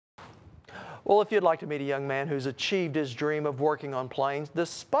Well, if you'd like to meet a young man who's achieved his dream of working on planes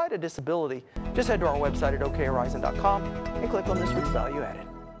despite a disability, just head to our website at okhorizon.com and click on this week's Value Added.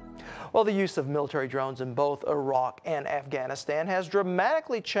 Well, the use of military drones in both Iraq and Afghanistan has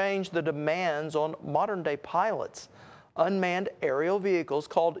dramatically changed the demands on modern-day pilots. Unmanned aerial vehicles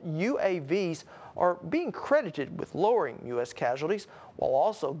called UAVs are being credited with lowering U.S. casualties while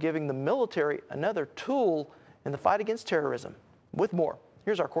also giving the military another tool in the fight against terrorism. With more,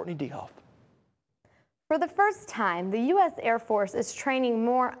 here's our Courtney Dehoff. For the first time, the U.S. Air Force is training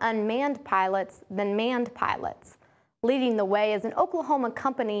more unmanned pilots than manned pilots. Leading the way is an Oklahoma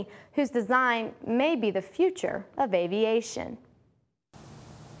company whose design may be the future of aviation.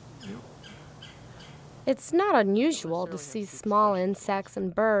 It's not unusual to see small insects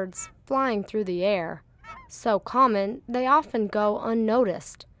and birds flying through the air. So common, they often go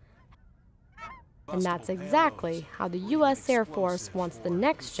unnoticed. And that's exactly how the U.S. Air Force wants the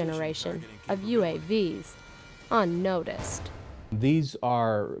next generation of UAVs, unnoticed. These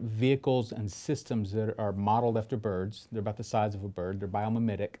are vehicles and systems that are modeled after birds. They're about the size of a bird. They're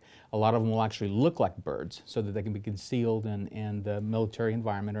biomimetic. A lot of them will actually look like birds so that they can be concealed in the military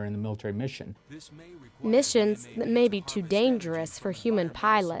environment or in the military mission. Missions that may be too dangerous for human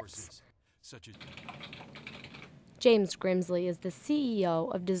pilots. James Grimsley is the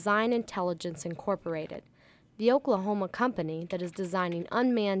CEO of Design Intelligence Incorporated, the Oklahoma company that is designing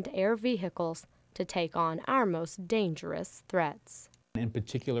unmanned air vehicles to take on our most dangerous threats. In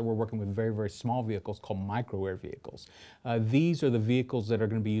particular, we're working with very, very small vehicles called micro-air vehicles. These are the vehicles that are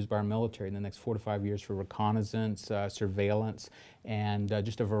going to be used by our military in the next 4 to 5 years for reconnaissance, surveillance, and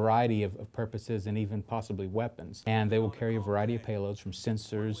just a variety of purposes and even possibly weapons. And they will carry a variety of payloads from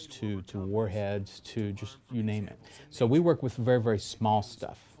sensors to warheads to just you name it. So we work with very, very small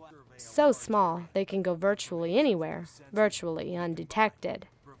stuff. So small, they can go virtually anywhere, virtually undetected.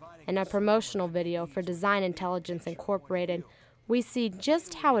 In a promotional video for Design Intelligence Incorporated, we see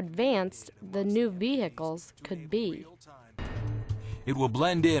just how advanced the new vehicles could be. It will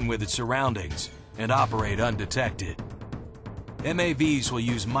blend in with its surroundings and operate undetected. MAVs will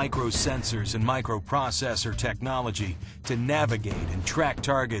use microsensors and microprocessor technology to navigate and track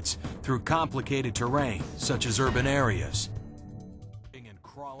targets through complicated terrain, such as urban areas.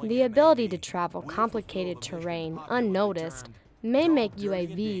 The ability to travel complicated terrain unnoticed may make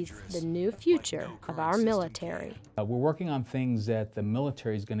UAVs the new future of our military. We're working on things that the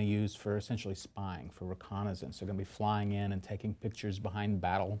military is going to use for essentially spying, for reconnaissance. They're going to be flying in and taking pictures behind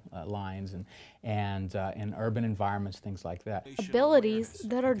battle lines and in urban environments, things like that. Abilities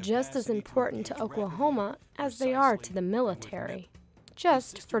that are just as important to Oklahoma as they are to the military,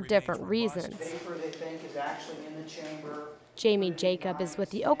 just for different reasons. Jamie Jacob is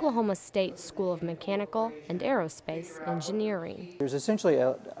with the Oklahoma State School of Mechanical and Aerospace Engineering. There's essentially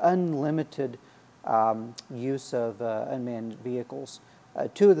an unlimited use of unmanned vehicles.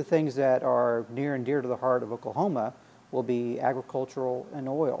 Two of the things that are near and dear to the heart of Oklahoma will be agricultural and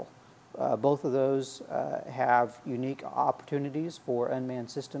oil. Both of those have unique opportunities for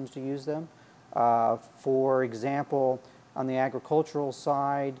unmanned systems to use them. For example, on the agricultural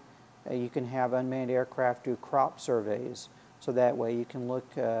side, you can have unmanned aircraft do crop surveys. So that way you can look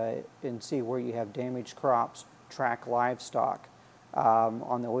and see where you have damaged crops, track livestock.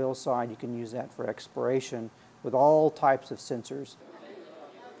 On the oil side, you can use that for exploration with all types of sensors.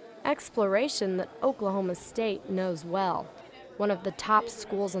 Exploration that Oklahoma State knows well. One of the top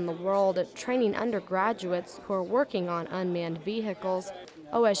schools in the world at training undergraduates who are working on unmanned vehicles,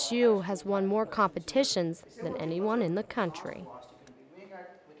 OSU has won more competitions than anyone in the country.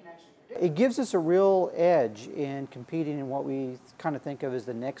 It gives us a real edge in competing in what we kind of think of as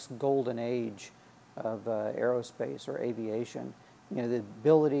the next golden age of aerospace or aviation. You know, the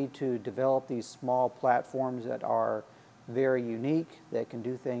ability to develop these small platforms that are very unique, that can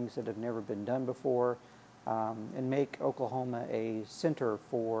do things that have never been done before, and make Oklahoma a center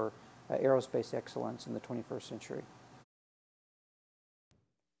for aerospace excellence in the 21st century.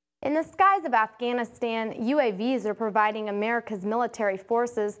 In the skies of Afghanistan, UAVs are providing America's military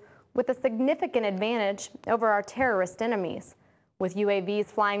forces with a significant advantage over our terrorist enemies. With UAVs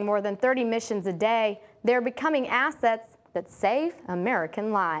flying more than 30 missions a day, they're becoming assets that save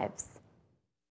American lives.